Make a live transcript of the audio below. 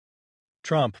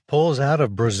Trump pulls out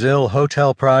of Brazil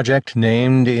hotel project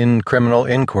named in criminal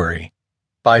inquiry.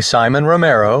 By Simon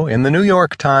Romero in the New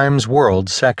York Times World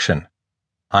section.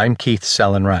 I'm Keith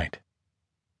Sellon-Wright.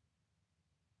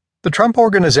 The Trump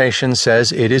Organization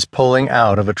says it is pulling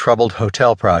out of a troubled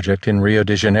hotel project in Rio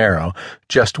de Janeiro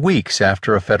just weeks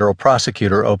after a federal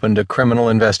prosecutor opened a criminal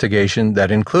investigation that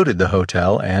included the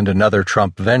hotel and another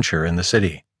Trump venture in the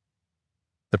city.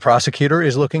 The prosecutor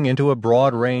is looking into a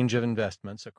broad range of investments across